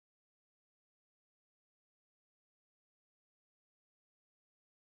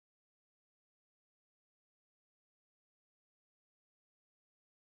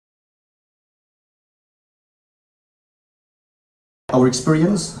Our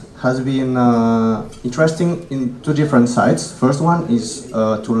experience has been interesting in two different sides. First one is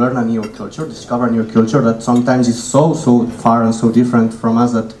to learn a new culture, discover a new culture that sometimes is so far and so different from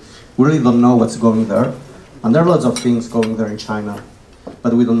us that we really don't know what's going there. And there are lots of things going there in China,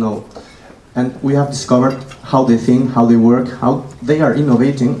 but we don't know. And we have discovered how they think, how they work, how they are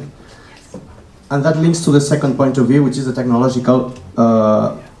innovating. And that links to the second point of view, which is the technological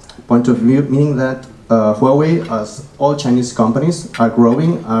point of view, meaning that Huawei, as all Chinese companies, are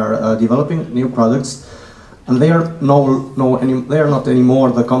growing, are developing new products, and they are they are not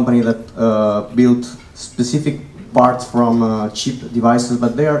anymore the company that built specific parts from cheap devices,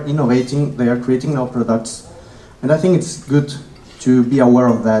 but they are innovating, they are creating new products, and I think it's good to be aware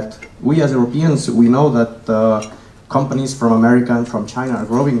of that. We as Europeans, we know that companies from America and from China are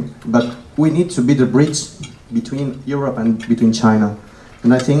growing, but we need to be the bridge between Europe and between China.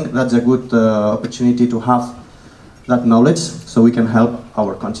 And I think that's a good opportunity to have that knowledge so we can help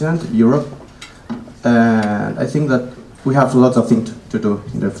our continent, Europe. And I think that we have lots of things to do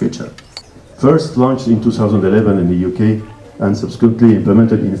in the future. First launched in 2011 in the UK and subsequently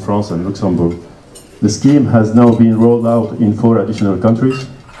implemented in France and Luxembourg. The scheme has now been rolled out in 4 additional countries: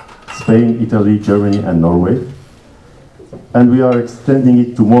 Spain, Italy, Germany and Norway. And we are extending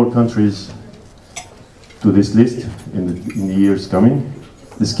it to more countries to this list in the years coming.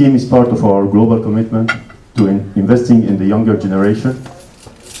 The scheme is part of our global commitment to investing in the younger generation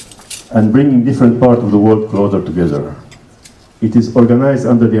and bringing different parts of the world closer together. It is organized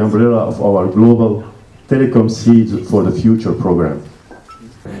under the umbrella of our global Telecom Seeds for the Future program.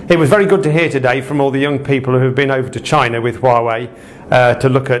 It was very good to hear today from all the young people who have been over to China with Huawei to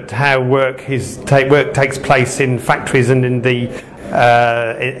look at how work takes place in factories and in the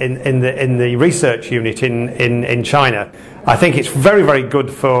research unit in China. I think it's very good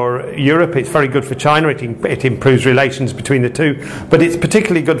for Europe, it's very good for China, it improves relations between the two, but it's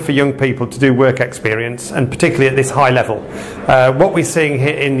particularly good for young people to do work experience, and particularly at this high level. What we're seeing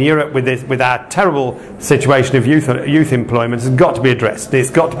here in Europe with our terrible situation of youth employment has got to be addressed.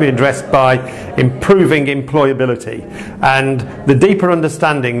 It's got to be addressed by improving employability, and the deeper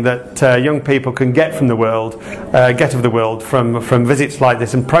understanding that young people can get from the world, from visits like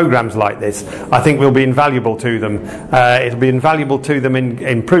this and programs like this, I think will be invaluable to them. It'll be invaluable to them in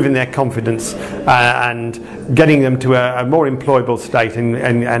improving their confidence and getting them to a more employable state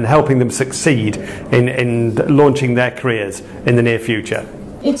and helping them succeed in launching their careers in the near future.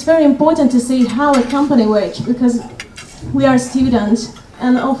 It's very important to see how a company works, because we are students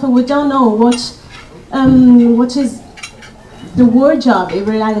and often we don't know what is the work job in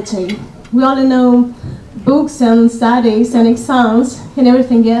reality. We only know books and studies and exams and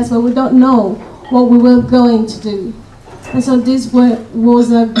everything else, but we don't know what we were going to do. And so this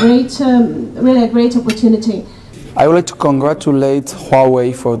was a great, really a great opportunity. I would like to congratulate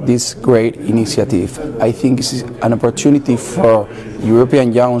Huawei for this great initiative. I think this is an opportunity for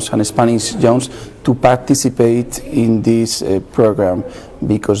European youngs and Spanish youngs to participate in this program,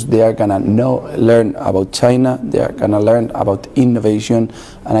 because they are gonna learn about China, they are gonna learn about innovation,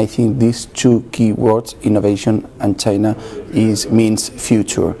 and I think these two key words, innovation and China, means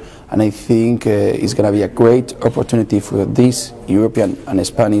future. And I think it's going to be a great opportunity for these European and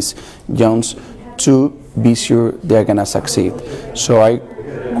Spanish youngs to be sure they're going to succeed. So I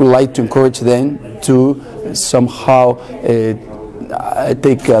would like to encourage them to somehow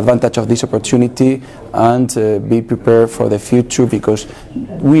take advantage of this opportunity and be prepared for the future, because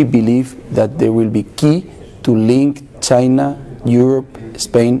we believe that they will be key to link China, Europe,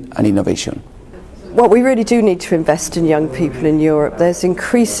 Spain and innovation. Well, we really do need to invest in young people in Europe. There's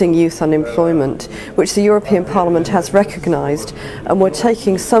increasing youth unemployment, which the European Parliament has recognised, and we're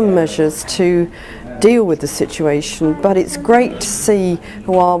taking some measures to deal with the situation. But it's great to see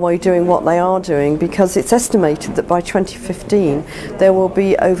Huawei doing what they are doing, because it's estimated that by 2015 there will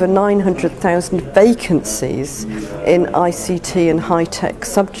be over 900,000 vacancies in ICT and high-tech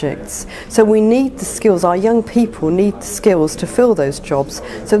subjects. So we need the skills, our young people need the skills to fill those jobs.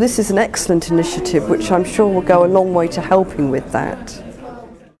 So this is an excellent initiative which I'm sure will go a long way to helping with that.